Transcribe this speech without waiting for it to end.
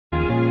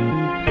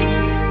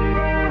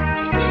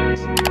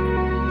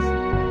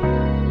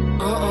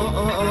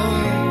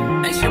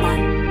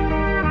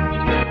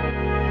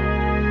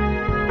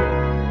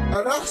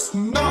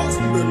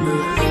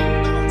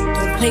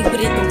Don't play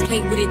with it, don't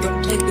play with it,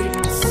 don't play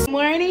with it.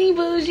 Morning,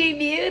 bougie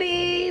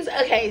beauties.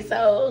 Okay,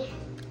 so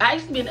I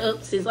just been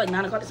up since like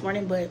 9 o'clock this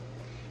morning, but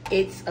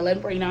it's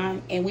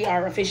 11:49 and we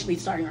are officially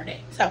starting our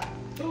day. So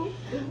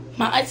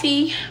my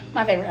auntie,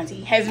 my favorite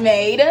auntie, has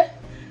made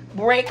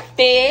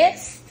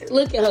breakfast.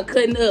 Look at her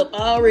cutting up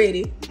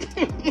already.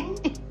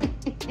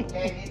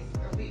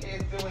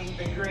 Doing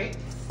the grits.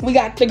 We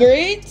got the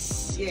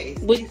grits. Yes.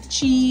 With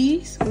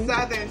cheese.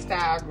 Southern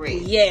style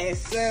grits. Yes.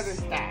 Southern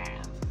style.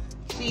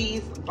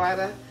 Cheese,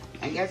 butter,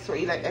 and guess what?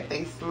 You like that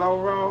thing slow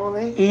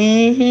rolling?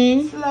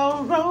 Mm-hmm.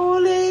 Slow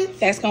rolling.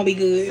 That's gonna be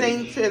good.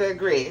 Sing to the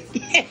grits.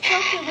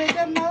 Something with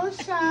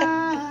emotion.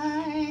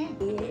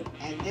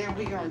 And then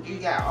you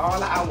got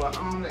all our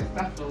omelet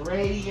stuff for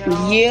radio.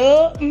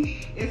 Yep.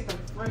 It's the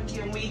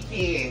freaking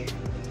weekend.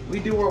 We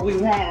do what we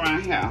want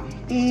around here.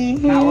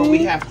 Mm-hmm. Not what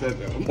we have to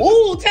do.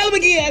 Ooh, tell them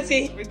again,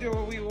 auntie. We do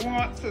what we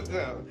want to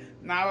do,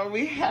 not what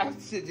we have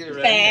to do.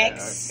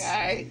 Facts. Right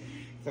now, okay?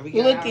 So we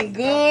got looking our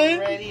good.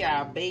 stuff ready,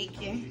 our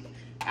bacon,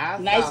 our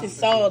Nice and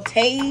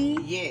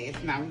sauteed. Yes.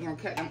 Now we're gonna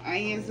cut them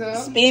onions up.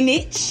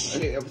 Spinach. A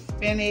little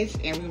spinach,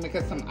 and we're gonna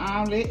cut some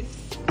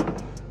omelets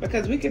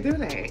because we could do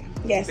that.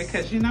 Yes.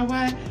 Because you know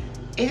what?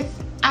 It's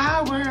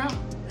our world,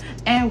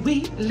 and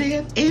we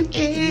live in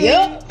it.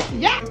 Yep.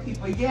 Yeah.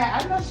 People, yeah.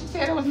 I know she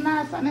said it was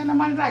 9 something in the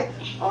morning. Like,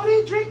 oh,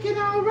 they drinking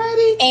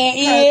already. And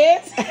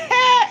yes.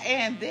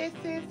 And this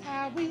is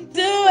how we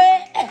Do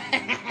it.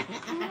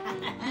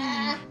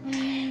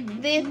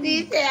 This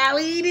is how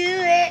we do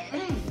it.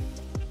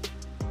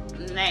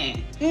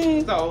 Man.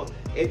 So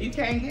if you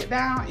can't get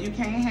down, you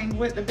can't hang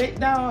with the big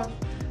dogs,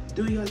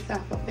 do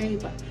yourself a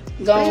favor.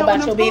 Go on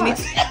about your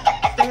business.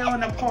 Stay on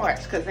the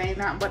porch, because ain't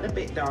nothing but the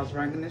big dogs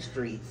running the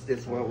streets.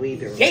 This is what we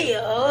do.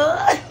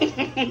 Yeah.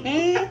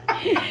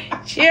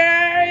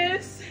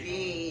 Cheers.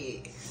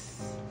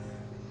 Yes.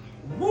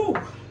 Woo.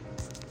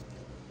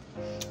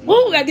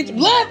 Woo, gotta get your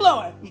blood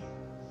flowing.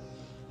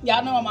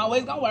 Y'all know I'm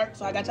always gonna work,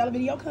 so I got y'all a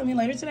video coming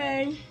later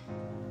today.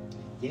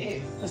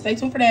 Yes. So stay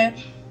tuned for that.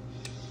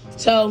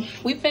 So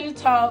we finna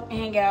talk and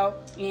hang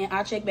out, and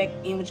I'll check back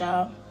in with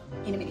y'all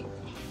in a minute.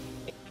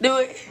 Do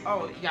it.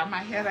 Oh, y'all, my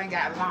hair done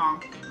got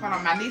long. Hold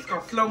on, my niece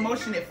gonna slow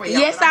motion it for y'all.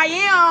 Yes, I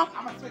am.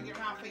 I'm gonna swing it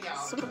around for y'all.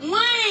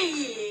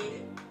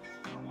 Swing.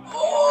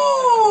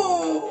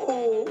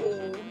 Oh,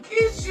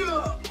 get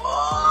your.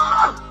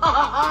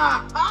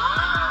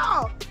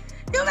 Oh,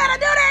 you better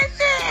do that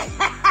shit.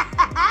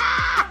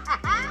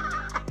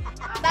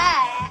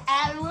 Bye.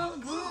 I look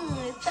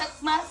good.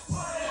 Touch my.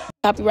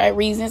 Copyright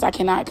reasons, I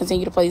cannot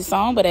continue to play the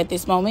song, but at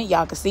this moment,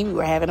 y'all can see we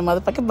were having a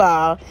motherfucking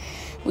ball.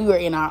 We were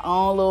in our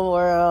own little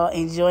world,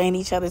 enjoying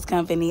each other's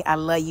company. I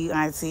love you,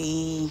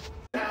 auntie.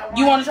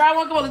 You want to try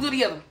one? Come on, let's do it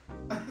together.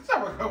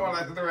 Come on,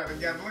 let's do it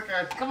together. Look at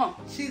her. Come on.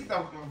 She's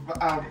a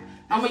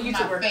I'm a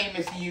YouTuber. My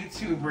famous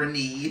YouTuber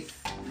niece.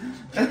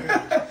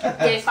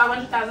 Yes,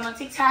 500,000 on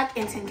TikTok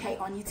and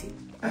 10K on YouTube.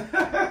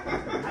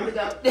 Here we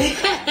go.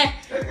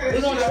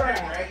 We're gonna try.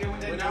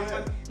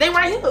 They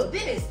right here.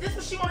 This is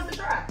what she wants to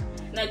try.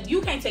 Now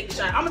you can't take the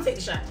shot. I'm gonna take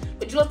the shot,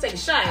 but you let's take the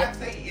shot. I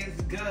say it's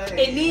good.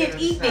 And then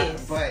eat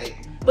this.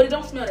 But it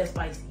don't smell that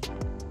spicy.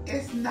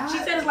 It's not. She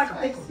said it's like a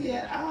pickle.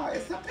 At all.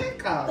 It's a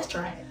pickle. Let's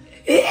try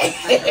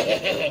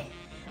it.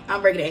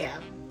 I'm breaking it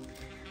out.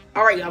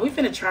 All right, y'all. We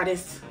finna try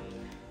this.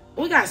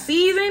 We got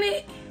seeds in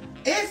it.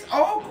 It's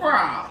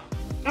okra.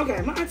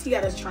 Okay, my auntie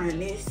got us trying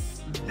this.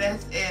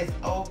 This is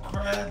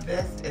okra.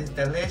 This is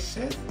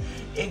delicious.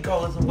 It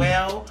goes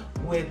well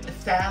with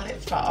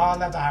salads for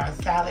all of our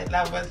salad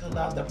lovers who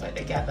love to put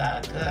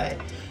together a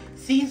good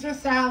Caesar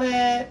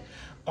salad.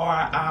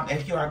 Or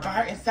if you're a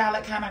garden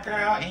salad kind of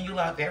girl and you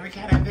love every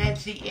kind of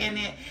veggie in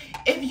it.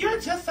 If you're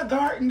just a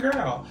garden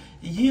girl,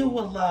 you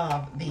will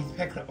love these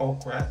pickled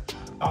okras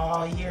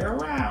all year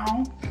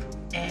round.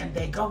 And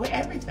they go with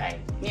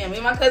everything. Yeah, me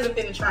and my cousin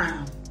finna try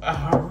them.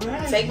 All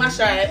right. Take my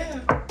shot. Yeah.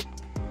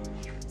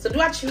 So do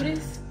I chew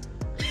this?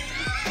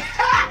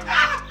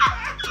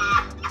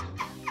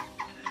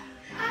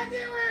 I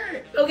knew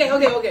it.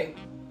 Okay.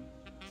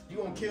 You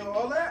gonna kill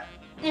all that?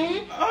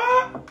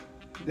 Mm-hmm.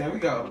 There we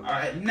go. All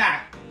right,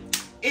 now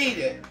eat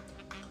it.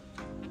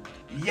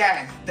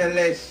 Yes,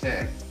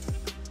 delicious.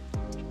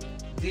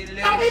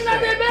 Delicious. Oh, it's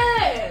not that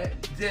bad.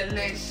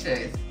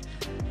 Delicious.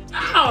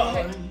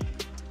 Oh.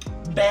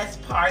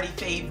 Best party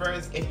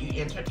favors if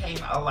you entertain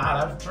a lot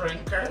of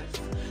drinkers.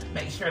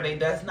 Make sure they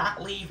does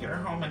not leave your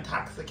home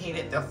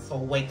intoxicated. This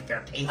will wake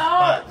their taste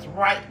buds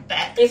right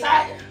back. It's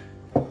hot.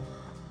 Got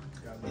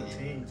a little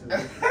team to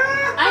it.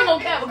 I ain't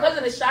gonna care because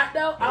of the shot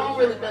though. I don't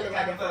really feel it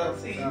like that.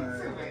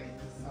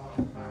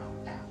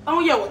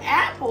 On your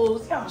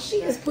apples, yo, she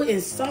is putting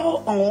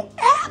salt on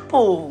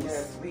apples.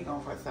 Yes, we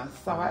gonna put some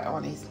salt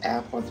on these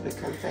apples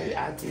because they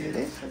are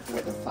delicious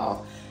with the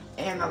salt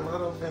and a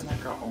little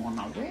vinegar on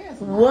them. Where's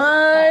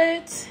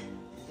what?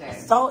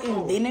 Yes. Salt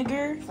and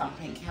vinegar? Some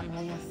pink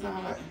Himalayan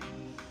salt.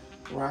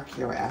 Rock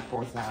your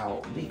apples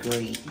out. Be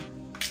great.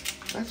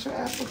 Let your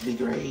apples be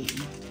great.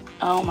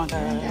 Oh my You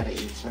God. gotta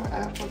eat your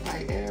apples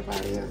like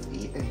everybody else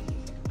eating.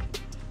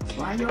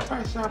 Run your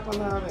pressure up a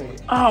little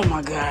bit. Oh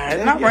my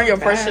God. Not run your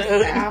pressure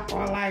up. Apple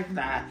life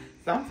now.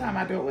 Sometimes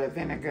I do it with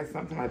vinegar,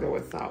 sometimes I do it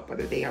with salt, but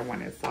today I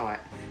wanted salt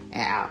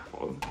and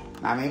apple.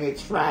 Now maybe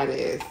try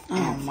this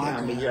and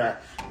tell me your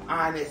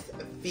honest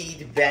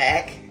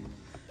feedback.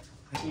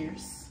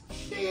 Cheers.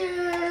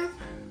 Cheers.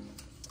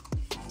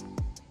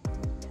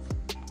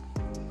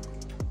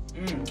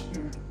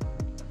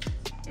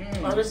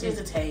 Oh, this is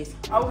a taste.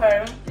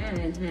 Okay.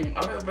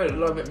 I put a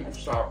little bit more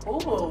salt.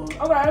 Ooh,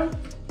 okay.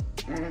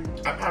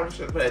 I probably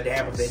should put a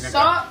dab of vinegar.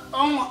 Salt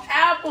on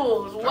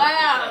apples.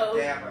 Wow. A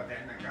dab of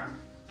vinegar.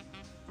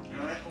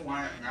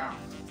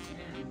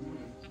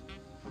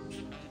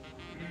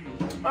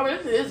 Oh,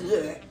 this is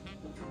good.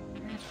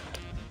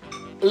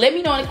 Let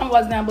me know in the comment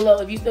box down below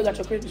if you still got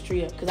your Christmas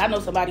tree up, because I know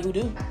somebody who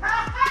do.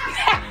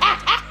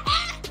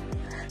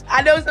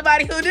 I know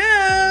somebody who do.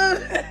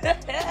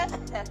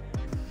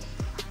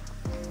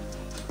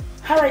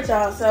 All right,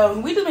 y'all. So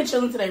we just been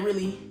chilling today,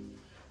 really.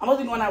 I'm supposed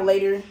to be going out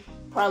later.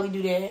 Probably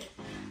do that.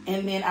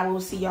 And then I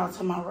will see y'all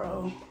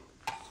tomorrow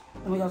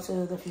when we go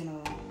to the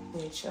funeral,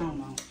 which I don't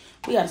know.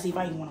 We got to see if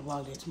I even want to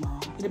vlog that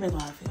tomorrow. It depends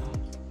on how I feel.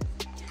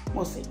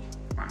 We'll see.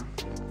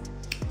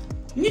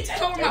 You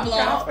take over my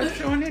vlog. Thanks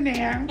for tuning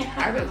in.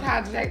 I just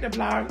hijacked the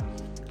vlog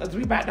because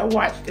we about to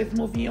watch this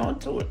movie on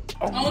Tubi.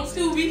 On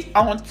Tubi.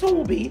 On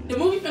Tubi. The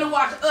movie finna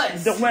watch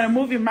us. When the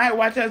movie might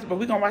watch us, but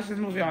we're going to watch this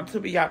movie on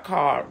Tubi, y'all,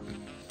 called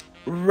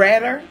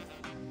Redder.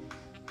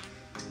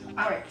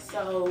 Alright,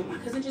 so my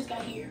cousin just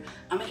got here.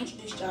 I'm going to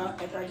introduce y'all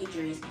after I get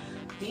dressed.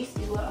 This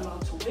is what I'm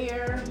about to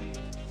wear.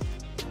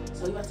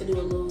 So we about to do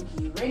a little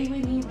get ready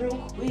with me real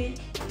quick.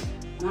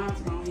 And I'm going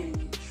to go ahead and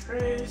get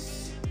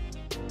dressed.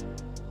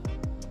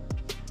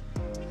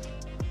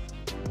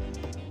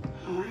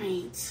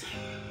 Alright.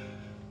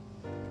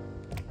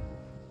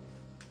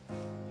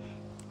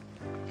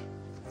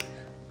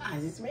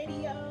 Is this ready,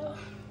 y'all?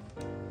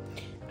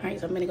 Alright,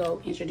 so I'm going to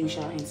go introduce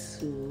y'all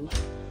into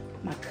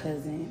my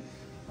cousin.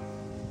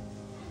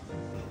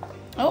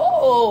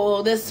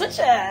 Oh, the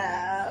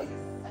switcher.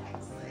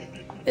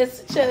 The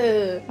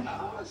switcher.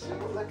 Oh,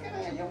 shoot, look at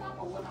that. Your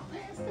mama wore them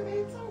pants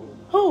today, too.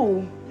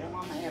 Who? Your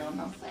mama had on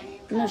them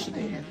same No, she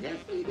didn't. Yes,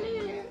 she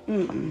did.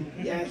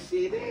 Mm-mm. Yes,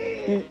 she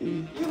did.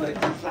 Mm-mm. You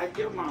look just like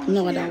your mama.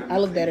 No, I don't. I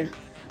look better.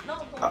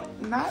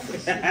 Not that she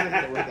did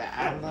it with the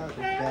I look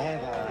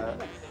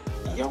better.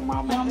 Your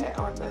mama had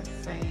on the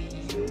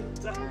same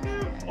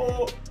time.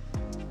 Oh.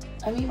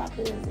 I mean, my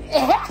cousin.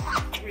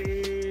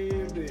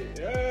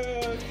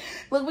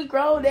 Look, we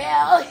grown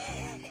now.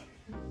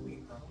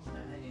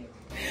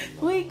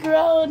 We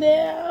grown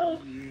now.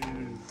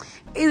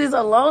 It is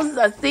so long since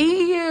I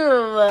see you.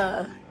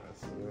 I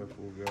swear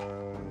for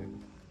God.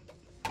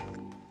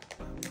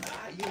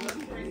 You look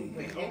pretty.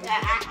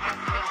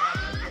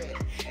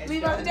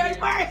 Leave out the dirty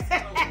parts.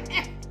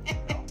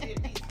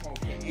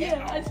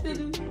 Yeah, I still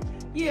do.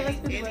 Yeah, I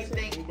still do.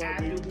 Anything I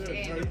do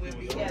can when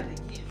we have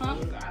the kids. Huh?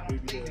 So I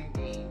don't play the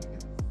game.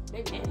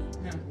 Baby daddy.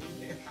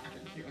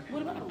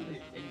 What about him?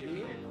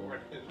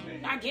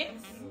 I guess.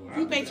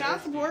 He paid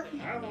child support.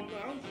 I don't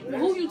know.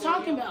 Who you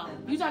talking about?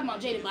 You talking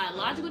about Jada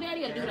biological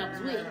daddy or the dude I was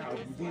with?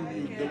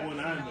 The one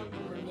I know.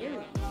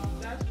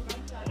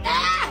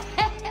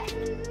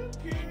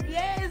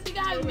 Yes, he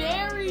got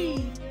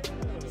married.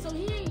 So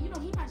he ain't, he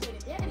not Jada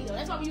daddy though.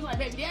 That's why when you like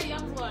baby daddy,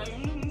 I was like, I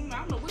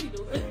don't know what he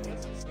doing.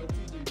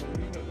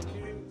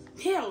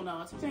 Hell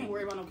no, he ain't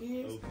worried about no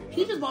kids.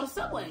 He just bought a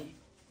Subway,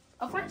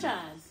 a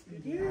franchise.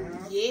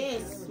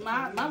 Yes,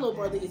 my little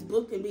brother is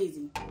booked and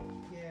busy.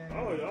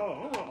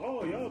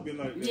 Oh, y'all been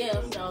like that.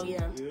 Yeah, so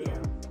yeah.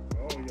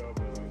 Oh, y'all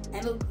been like that.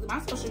 And look, my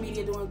social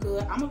media doing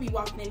good. I'm gonna be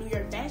walking in New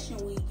York Fashion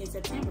Week in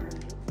September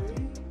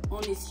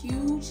on this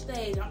huge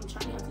stage. I'm trying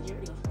to get out to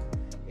Jerry.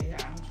 Yeah,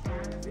 I'm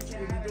trying to What you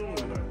be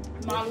doing?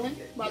 Like? Modeling.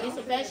 Well, it's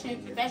a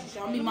fashion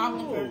show. I'm gonna be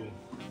modeling for.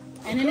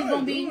 And then it's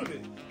gonna be,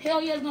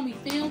 hell yeah, it's gonna be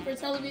filmed for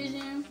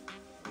television.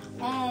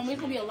 There's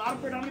gonna be a lot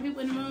of predominant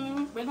people in the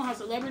room. We're gonna have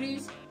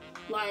celebrities.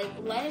 Like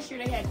last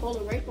year, they had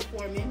Cola Ray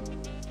performing.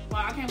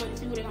 Well, I can't wait to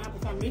see what they're gonna have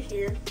perform this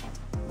year.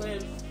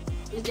 But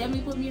it's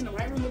definitely put me in the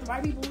right room with the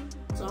right people.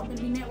 So I'm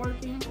gonna be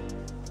networking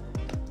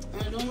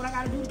and doing what I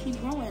gotta do to keep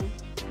growing.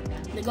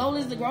 The goal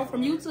is to grow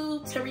from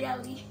YouTube to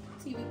reality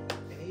TV.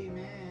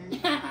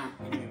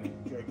 Amen.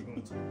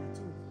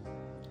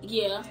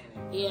 Yeah.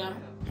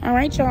 All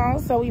right, y'all.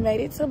 So we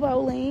made it to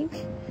bowling.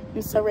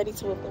 I'm so ready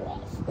to whip the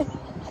off.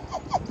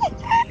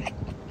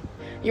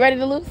 You ready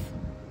to lose?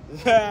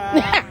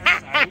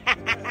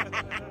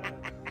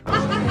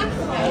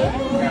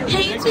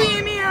 Hey,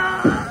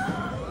 Junior.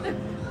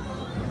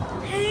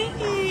 Hey.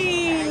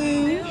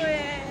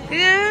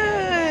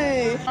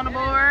 Good. On the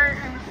board.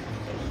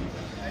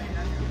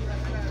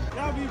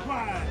 Y'all be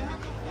quiet.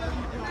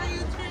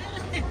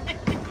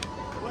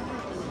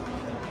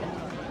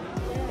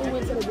 We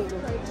went to the big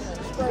one.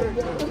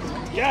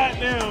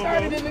 Goddamn.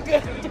 Started in the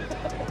good.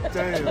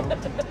 Damn.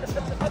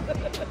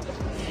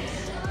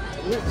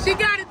 She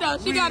got it though.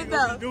 She got it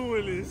though.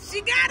 Doing this.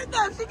 She got it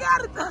though. She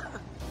got it though.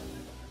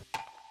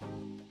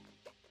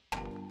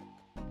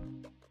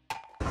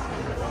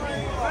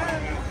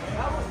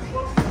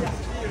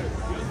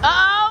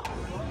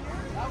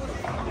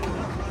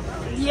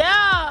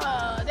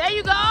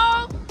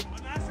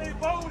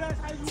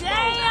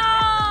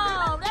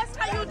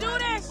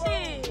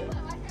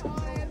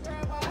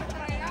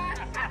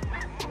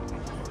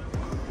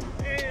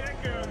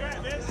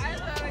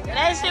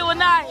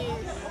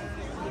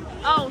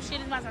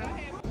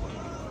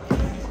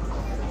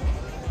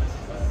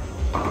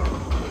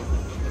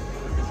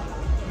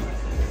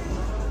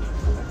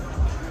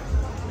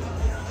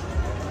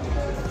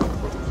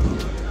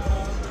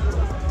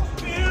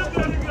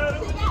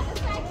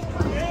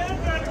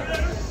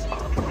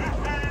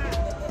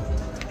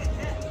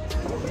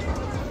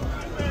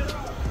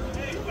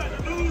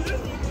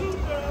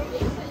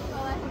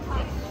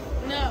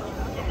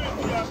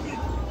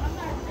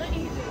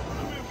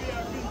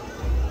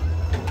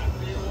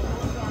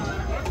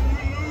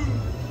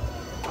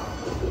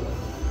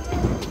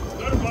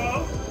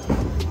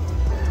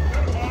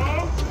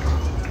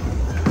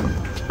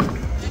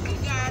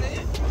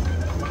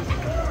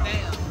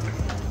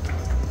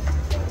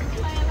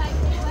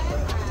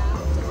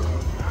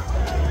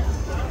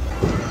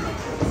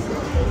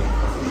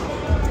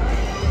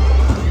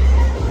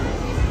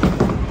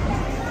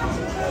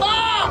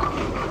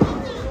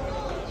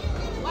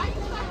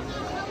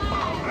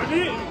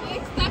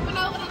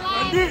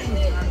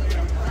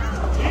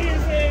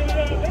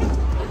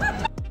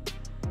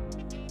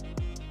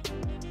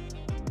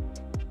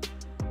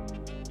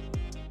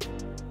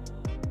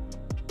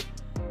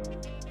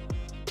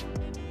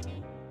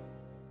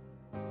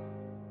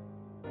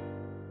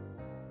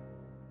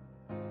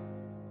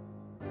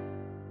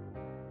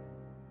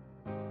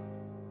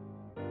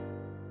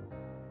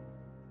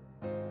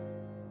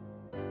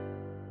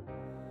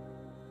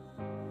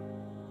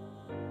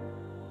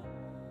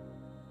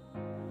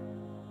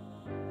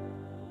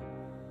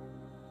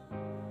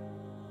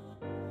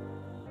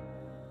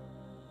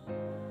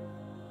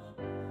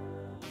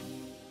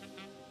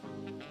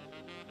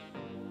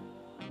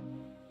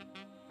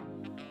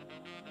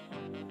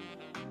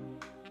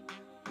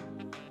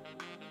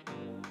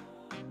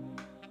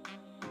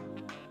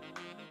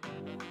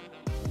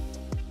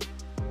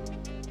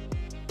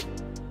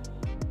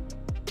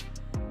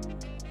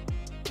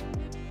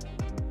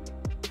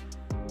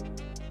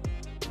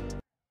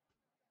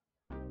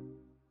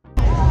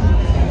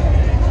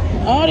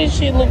 All this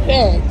shit look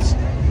bad.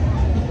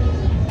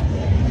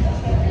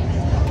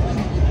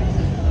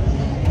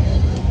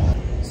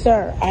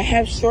 Sir, I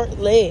have short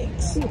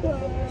legs.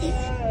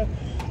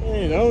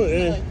 Hey,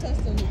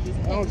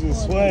 don't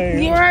just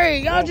swing. You're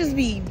right. Y'all just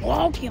be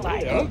walking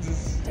like. Yeah, I'm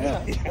just.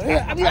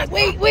 I be like,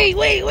 wait. I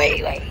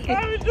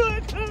be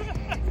doing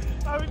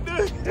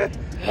it.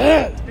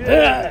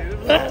 Yeah,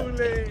 long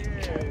legs.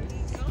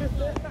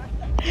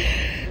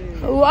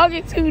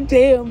 Walking too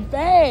damn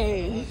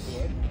fast.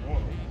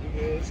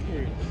 Big ass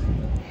skirt.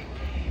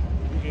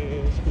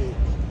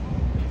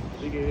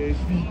 Big ass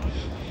feet.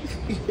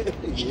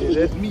 Yeah,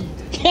 that's me.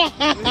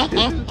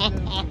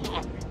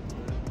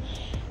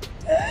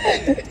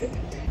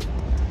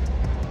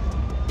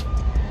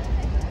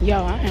 Yo,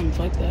 I am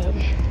fucked up.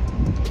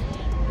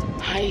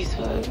 High as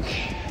fuck.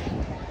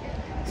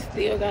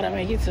 Still gotta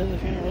make it to the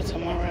funeral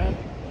tomorrow.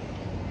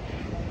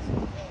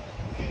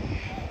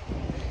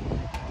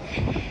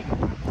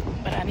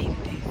 But I needed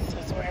this.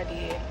 I swear I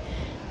did.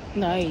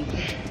 Like,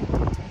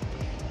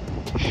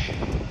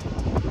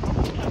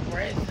 a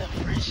breath of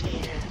fresh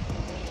air.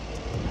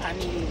 I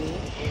needed it.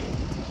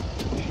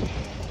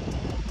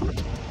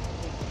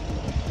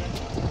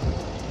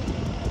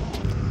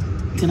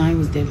 Tonight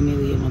was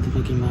definitely a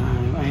motherfucking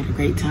vibe. I had a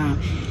great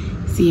time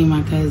seeing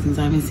my cousins.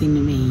 I haven't seen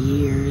them in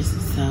years,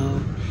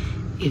 so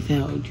it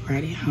felt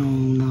right at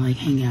home to like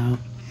hang out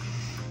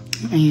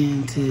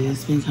and to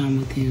spend time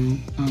with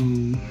them.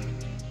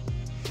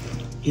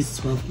 It's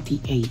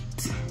 12:58.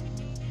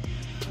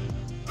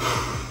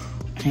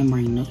 I didn't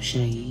bring no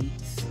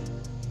shades.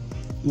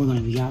 We're gonna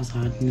be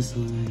outside in the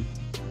sun,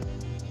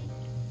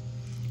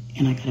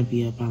 and I gotta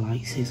be up by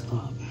like 6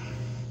 o'clock.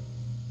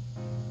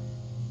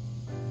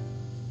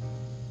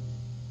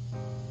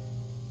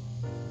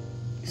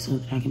 So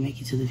that I can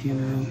make it to the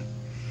funeral.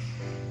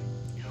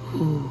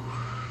 Ooh,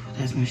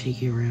 that's when shit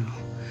get real.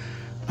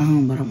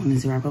 But I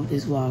wanted to wrap up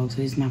this vlog.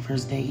 So it's my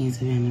first day in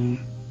Savannah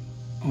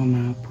on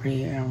my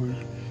prayer hour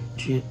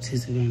trip to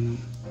Savannah.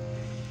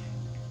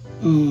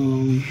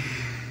 Wow,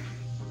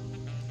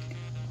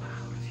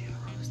 the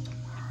funeral is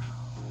tomorrow.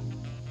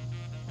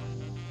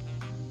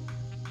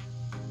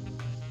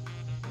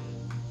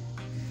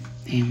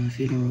 Damn, the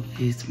funeral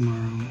is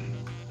tomorrow.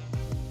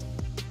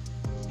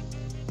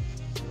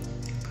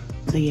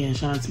 So yeah,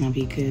 shout out to my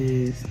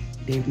because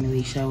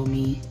definitely showed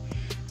me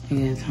a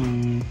good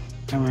time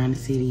around the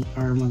city,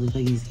 our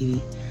motherfucking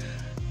city.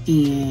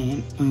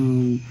 And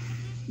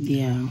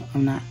yeah,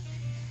 I'm not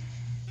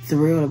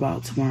thrilled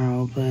about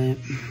tomorrow, but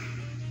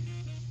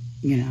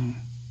you know,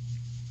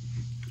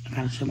 I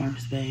gotta show my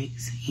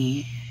respects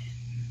and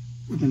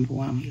remember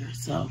why I'm here.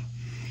 So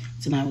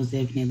tonight was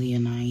definitely a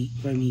night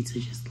for me to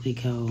just let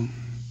go,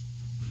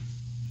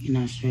 you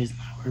know, not stress,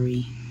 not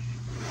worry.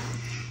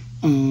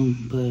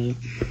 But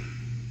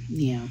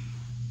yeah,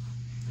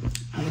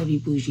 I love you,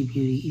 bougie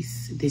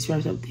beauties. This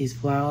wraps up this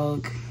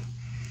vlog.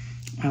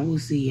 I will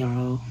see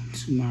y'all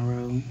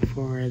tomorrow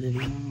for the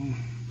video.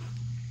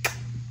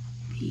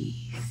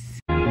 Peace.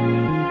 Don't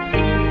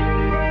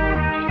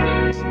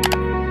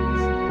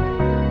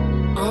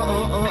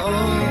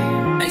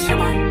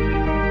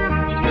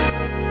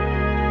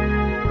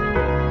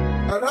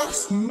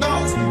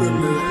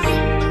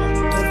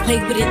play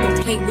with it, don't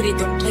play with it,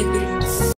 don't play with it.